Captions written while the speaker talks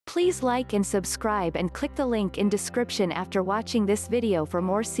Please like and subscribe and click the link in description after watching this video for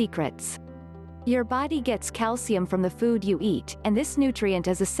more secrets. Your body gets calcium from the food you eat, and this nutrient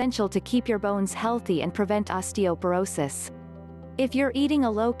is essential to keep your bones healthy and prevent osteoporosis. If you're eating a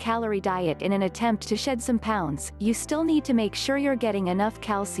low-calorie diet in an attempt to shed some pounds, you still need to make sure you're getting enough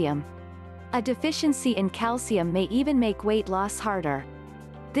calcium. A deficiency in calcium may even make weight loss harder.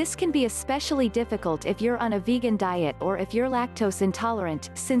 This can be especially difficult if you're on a vegan diet or if you're lactose intolerant,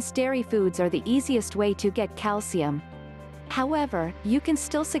 since dairy foods are the easiest way to get calcium. However, you can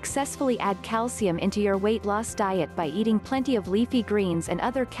still successfully add calcium into your weight loss diet by eating plenty of leafy greens and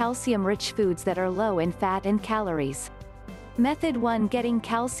other calcium-rich foods that are low in fat and calories. Method 1: Getting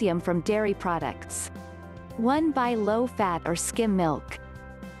calcium from dairy products. 1. Buy low-fat or skim milk.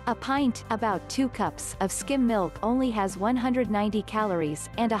 A pint, about 2 cups, of skim milk only has 190 calories,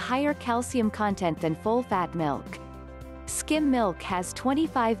 and a higher calcium content than full-fat milk. Skim milk has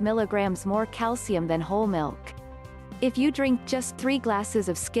 25 milligrams more calcium than whole milk. If you drink just 3 glasses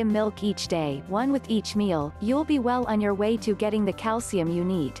of skim milk each day, one with each meal, you'll be well on your way to getting the calcium you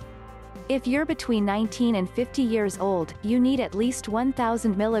need. If you're between 19 and 50 years old, you need at least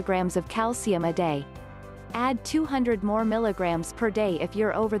 1,000 milligrams of calcium a day. Add 200 more milligrams per day if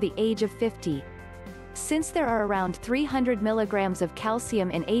you're over the age of 50. Since there are around 300 milligrams of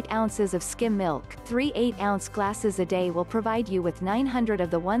calcium in 8 ounces of skim milk, 3 8-ounce glasses a day will provide you with 900 of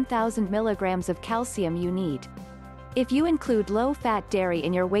the 1,000 milligrams of calcium you need. If you include low-fat dairy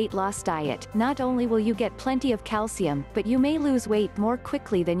in your weight loss diet, not only will you get plenty of calcium, but you may lose weight more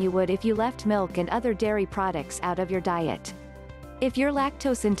quickly than you would if you left milk and other dairy products out of your diet. If you're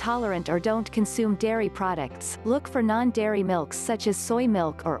lactose intolerant or don't consume dairy products, look for non-dairy milks such as soy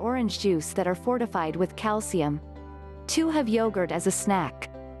milk or orange juice that are fortified with calcium. 2. Have yogurt as a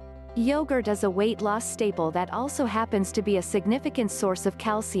snack. Yogurt is a weight loss staple that also happens to be a significant source of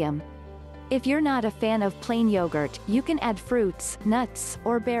calcium. If you're not a fan of plain yogurt, you can add fruits, nuts,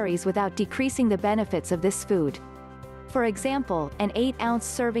 or berries without decreasing the benefits of this food. For example, an 8-ounce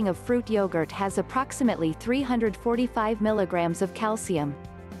serving of fruit yogurt has approximately 345 milligrams of calcium.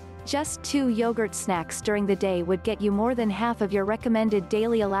 Just 2 yogurt snacks during the day would get you more than half of your recommended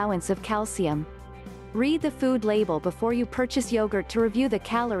daily allowance of calcium. Read the food label before you purchase yogurt to review the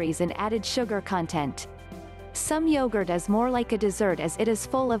calories and added sugar content. Some yogurt is more like a dessert as it is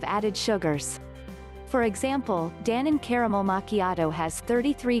full of added sugars. For example, Dannon Caramel Macchiato has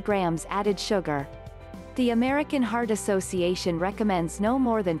 33 grams added sugar. The American Heart Association recommends no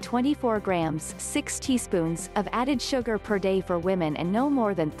more than 24 grams 6 teaspoons of added sugar per day for women and no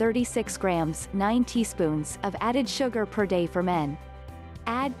more than 36 grams 9 teaspoons of added sugar per day for men.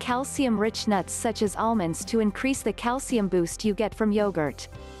 Add calcium-rich nuts such as almonds to increase the calcium boost you get from yogurt.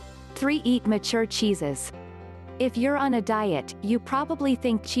 3. Eat mature cheeses. If you're on a diet, you probably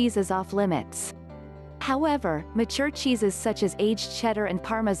think cheese is off limits. However, mature cheeses such as aged cheddar and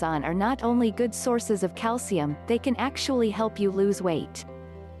Parmesan are not only good sources of calcium, they can actually help you lose weight.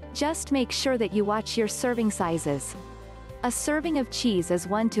 Just make sure that you watch your serving sizes. A serving of cheese is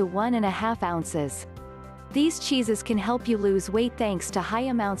 1 to 1.5 ounces. These cheeses can help you lose weight thanks to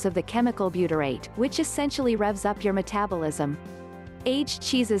high amounts of the chemical butyrate, which essentially revs up your metabolism. Aged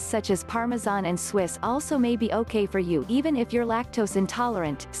cheeses such as Parmesan and Swiss also may be okay for you even if you're lactose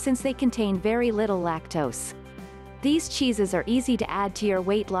intolerant, since they contain very little lactose. These cheeses are easy to add to your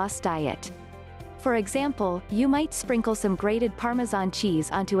weight loss diet. For example, you might sprinkle some grated Parmesan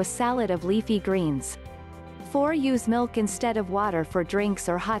cheese onto a salad of leafy greens. 4. Use milk instead of water for drinks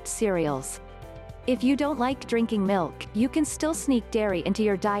or hot cereals. If you don't like drinking milk, you can still sneak dairy into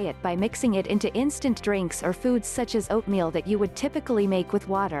your diet by mixing it into instant drinks or foods such as oatmeal that you would typically make with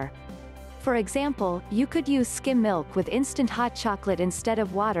water. For example, you could use skim milk with instant hot chocolate instead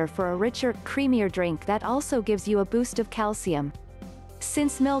of water for a richer, creamier drink that also gives you a boost of calcium.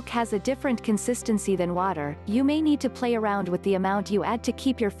 Since milk has a different consistency than water, you may need to play around with the amount you add to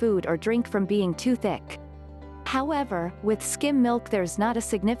keep your food or drink from being too thick. However, with skim milk there's not a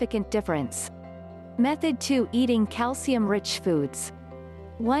significant difference. Method 2: Eating calcium-rich foods.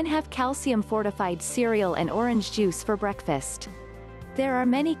 1. Have calcium-fortified cereal and orange juice for breakfast. There are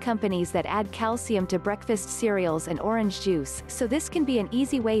many companies that add calcium to breakfast cereals and orange juice, so this can be an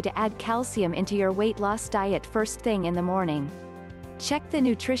easy way to add calcium into your weight loss diet first thing in the morning. Check the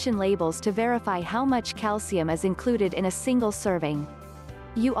nutrition labels to verify how much calcium is included in a single serving.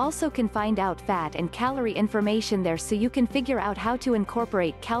 You also can find out fat and calorie information there so you can figure out how to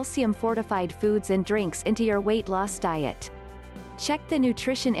incorporate calcium-fortified foods and drinks into your weight loss diet. Check the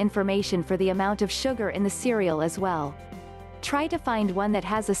nutrition information for the amount of sugar in the cereal as well. Try to find one that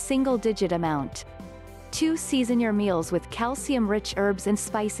has a single-digit amount. 2. Season your meals with calcium-rich herbs and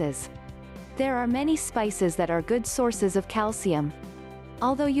spices. There are many spices that are good sources of calcium.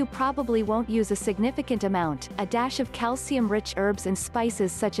 Although you probably won't use a significant amount, a dash of calcium-rich herbs and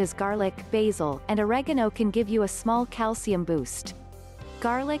spices such as garlic, basil, and oregano can give you a small calcium boost.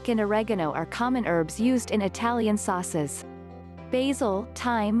 Garlic and oregano are common herbs used in Italian sauces. Basil,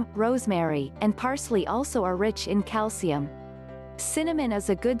 thyme, rosemary, and parsley also are rich in calcium. Cinnamon is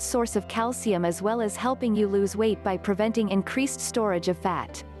a good source of calcium as well as helping you lose weight by preventing increased storage of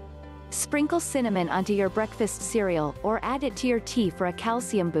fat. Sprinkle cinnamon onto your breakfast cereal or add it to your tea for a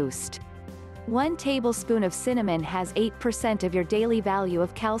calcium boost. 1 tablespoon of cinnamon has 8% of your daily value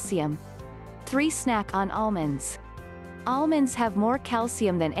of calcium. 3. Snack on almonds. Almonds have more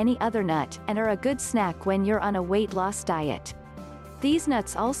calcium than any other nut and are a good snack when you're on a weight loss diet. These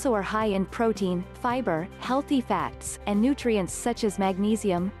nuts also are high in protein, fiber, healthy fats, and nutrients such as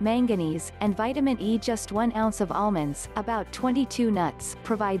magnesium, manganese, and vitamin E. Just 1 ounce of almonds, about 22 nuts,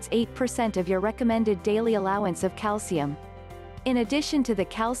 provides 8% of your recommended daily allowance of calcium. In addition to the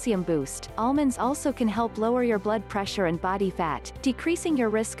calcium boost, almonds also can help lower your blood pressure and body fat, decreasing your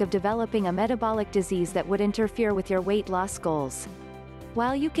risk of developing a metabolic disease that would interfere with your weight loss goals.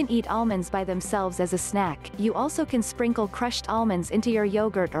 While you can eat almonds by themselves as a snack, you also can sprinkle crushed almonds into your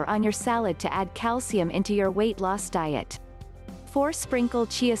yogurt or on your salad to add calcium into your weight loss diet. 4. Sprinkle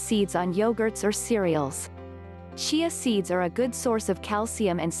chia seeds on yogurts or cereals. Chia seeds are a good source of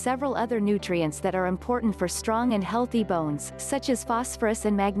calcium and several other nutrients that are important for strong and healthy bones, such as phosphorus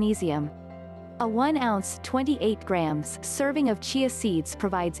and magnesium. A 1 ounce 28 grams serving of chia seeds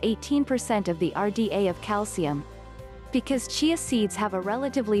provides 18% of the RDA of calcium. Because chia seeds have a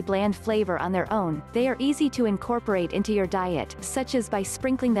relatively bland flavor on their own, they are easy to incorporate into your diet, such as by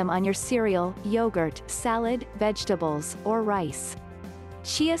sprinkling them on your cereal, yogurt, salad, vegetables, or rice.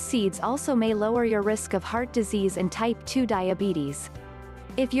 Chia seeds also may lower your risk of heart disease and type 2 diabetes.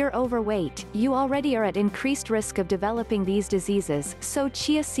 If you're overweight, you already are at increased risk of developing these diseases, so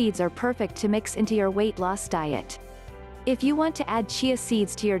chia seeds are perfect to mix into your weight loss diet. If you want to add chia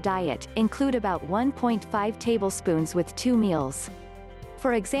seeds to your diet, include about 1.5 tablespoons with 2 meals.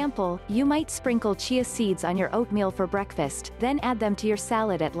 For example, you might sprinkle chia seeds on your oatmeal for breakfast, then add them to your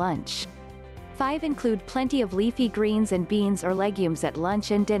salad at lunch. 5. Include plenty of leafy greens and beans or legumes at lunch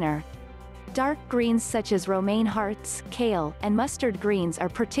and dinner. Dark greens such as romaine hearts, kale, and mustard greens are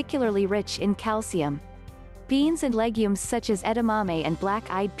particularly rich in calcium. Beans and legumes such as edamame and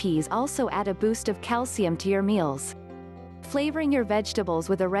black-eyed peas also add a boost of calcium to your meals. Flavoring your vegetables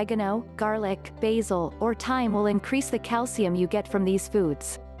with oregano, garlic, basil, or thyme will increase the calcium you get from these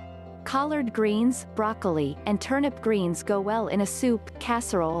foods. Collard greens, broccoli, and turnip greens go well in a soup,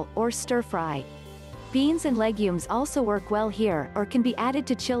 casserole, or stir-fry. Beans and legumes also work well here or can be added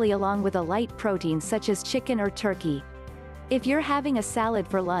to chili along with a light protein such as chicken or turkey. If you're having a salad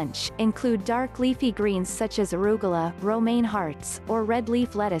for lunch, include dark leafy greens such as arugula, romaine hearts, or red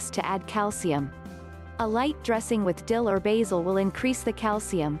leaf lettuce to add calcium. A light dressing with dill or basil will increase the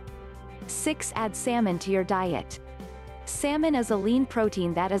calcium. 6. Add salmon to your diet. Salmon is a lean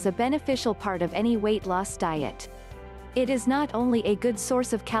protein that is a beneficial part of any weight loss diet. It is not only a good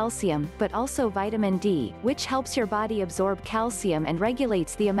source of calcium, but also vitamin D, which helps your body absorb calcium and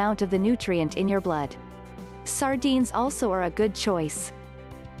regulates the amount of the nutrient in your blood. Sardines also are a good choice.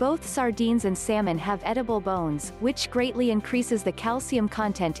 Both sardines and salmon have edible bones, which greatly increases the calcium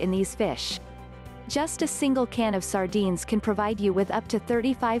content in these fish. Just a single can of sardines can provide you with up to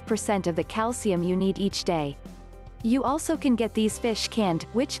 35% of the calcium you need each day. You also can get these fish canned,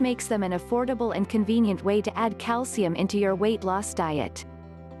 which makes them an affordable and convenient way to add calcium into your weight loss diet.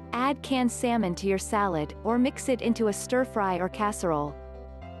 Add canned salmon to your salad, or mix it into a stir-fry or casserole.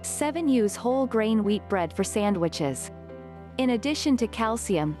 7. Use whole grain wheat bread for sandwiches. In addition to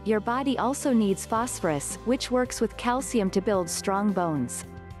calcium, your body also needs phosphorus, which works with calcium to build strong bones.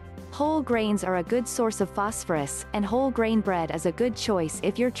 Whole grains are a good source of phosphorus, and whole grain bread is a good choice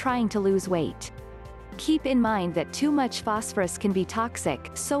if you're trying to lose weight. Keep in mind that too much phosphorus can be toxic,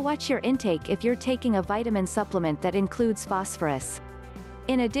 so watch your intake if you're taking a vitamin supplement that includes phosphorus.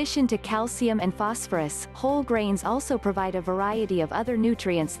 In addition to calcium and phosphorus, whole grains also provide a variety of other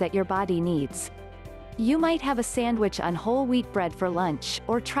nutrients that your body needs. You might have a sandwich on whole wheat bread for lunch,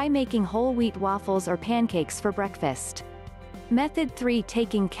 or try making whole wheat waffles or pancakes for breakfast. Method 3.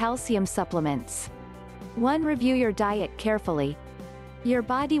 Taking calcium supplements. 1. Review your diet carefully. Your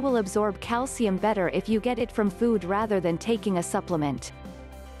body will absorb calcium better if you get it from food rather than taking a supplement.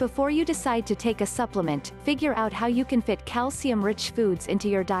 Before you decide to take a supplement, figure out how you can fit calcium-rich foods into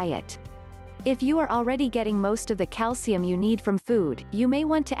your diet. If you are already getting most of the calcium you need from food, you may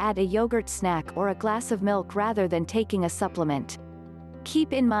want to add a yogurt snack or a glass of milk rather than taking a supplement.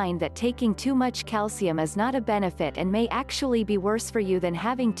 Keep in mind that taking too much calcium is not a benefit and may actually be worse for you than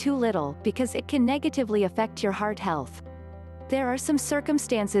having too little, because it can negatively affect your heart health. There are some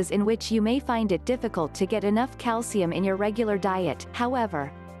circumstances in which you may find it difficult to get enough calcium in your regular diet,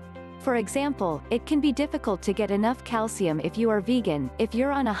 however. For example, it can be difficult to get enough calcium if you are vegan, if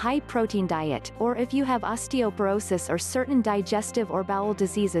you're on a high-protein diet, or if you have osteoporosis or certain digestive or bowel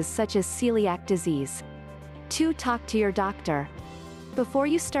diseases such as celiac disease. 2. Talk to your doctor. Before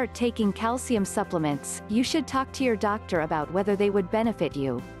you start taking calcium supplements, you should talk to your doctor about whether they would benefit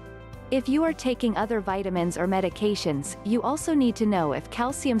you. If you are taking other vitamins or medications, you also need to know if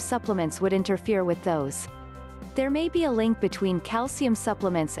calcium supplements would interfere with those. There may be a link between calcium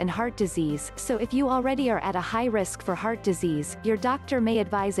supplements and heart disease, so if you already are at a high risk for heart disease, your doctor may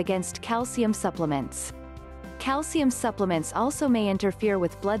advise against calcium supplements. Calcium supplements also may interfere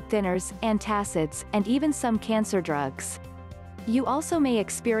with blood thinners, antacids, and even some cancer drugs. You also may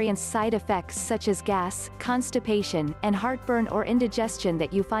experience side effects such as gas, constipation, and heartburn or indigestion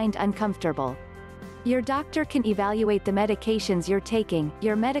that you find uncomfortable. Your doctor can evaluate the medications you're taking,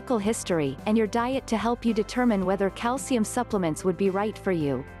 your medical history, and your diet to help you determine whether calcium supplements would be right for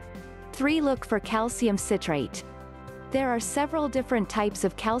you. 3. Look for calcium citrate. There are several different types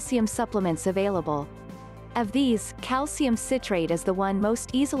of calcium supplements available. Of these, calcium citrate is the one most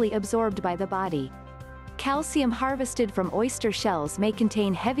easily absorbed by the body. Calcium harvested from oyster shells may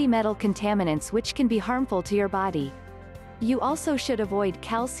contain heavy metal contaminants which can be harmful to your body. You also should avoid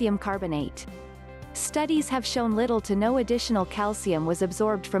calcium carbonate. Studies have shown little to no additional calcium was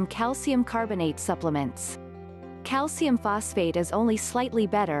absorbed from calcium carbonate supplements. Calcium phosphate is only slightly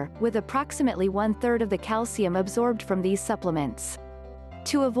better, with approximately 1/3 of the calcium absorbed from these supplements.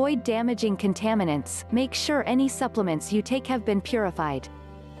 To avoid damaging contaminants, make sure any supplements you take have been purified.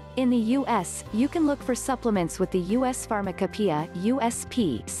 In the U.S., you can look for supplements with the U.S. Pharmacopoeia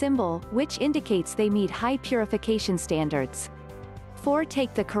 (USP) symbol, which indicates they meet high purification standards. 4.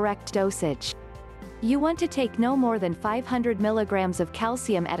 Take the correct dosage. You want to take no more than 500 mg of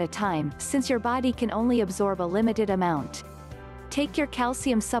calcium at a time, since your body can only absorb a limited amount. Take your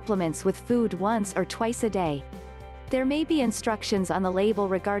calcium supplements with food once or twice a day. There may be instructions on the label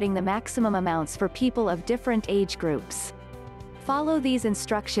regarding the maximum amounts for people of different age groups. Follow these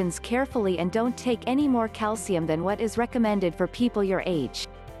instructions carefully and don't take any more calcium than what is recommended for people your age.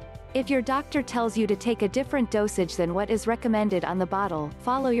 If your doctor tells you to take a different dosage than what is recommended on the bottle,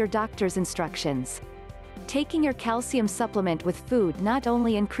 follow your doctor's instructions. Taking your calcium supplement with food not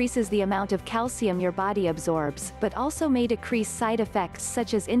only increases the amount of calcium your body absorbs, but also may decrease side effects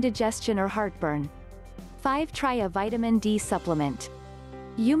such as indigestion or heartburn. 5. Try a vitamin D supplement.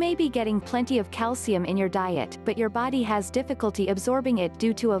 You may be getting plenty of calcium in your diet, but your body has difficulty absorbing it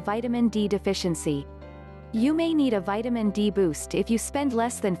due to a vitamin D deficiency. You may need a vitamin D boost if you spend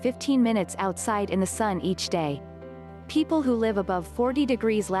less than 15 minutes outside in the sun each day. People who live above 40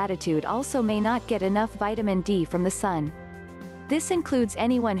 degrees latitude also may not get enough vitamin D from the sun. This includes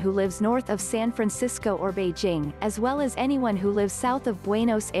anyone who lives north of San Francisco or Beijing, as well as anyone who lives south of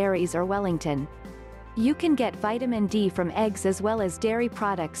Buenos Aires or Wellington. You can get vitamin D from eggs as well as dairy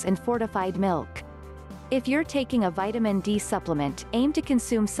products and fortified milk. If you're taking a vitamin D supplement, aim to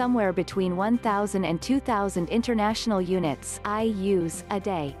consume somewhere between 1,000 and 2,000 international units (IUs) a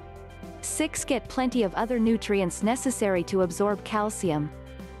day. 6. Get plenty of other nutrients necessary to absorb calcium.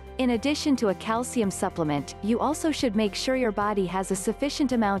 In addition to a calcium supplement, you also should make sure your body has a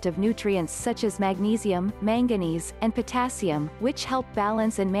sufficient amount of nutrients such as magnesium, manganese, and potassium, which help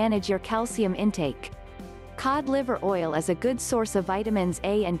balance and manage your calcium intake. Cod liver oil is a good source of vitamins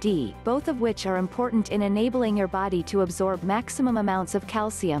A and D, both of which are important in enabling your body to absorb maximum amounts of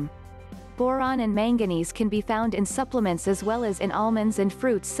calcium. Boron and manganese can be found in supplements as well as in almonds and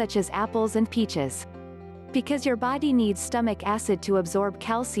fruits such as apples and peaches. Because your body needs stomach acid to absorb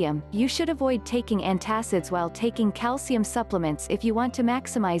calcium, you should avoid taking antacids while taking calcium supplements if you want to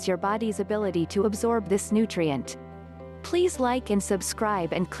maximize your body's ability to absorb this nutrient. Please like and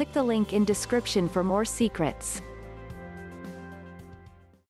subscribe and click the link in description for more secrets.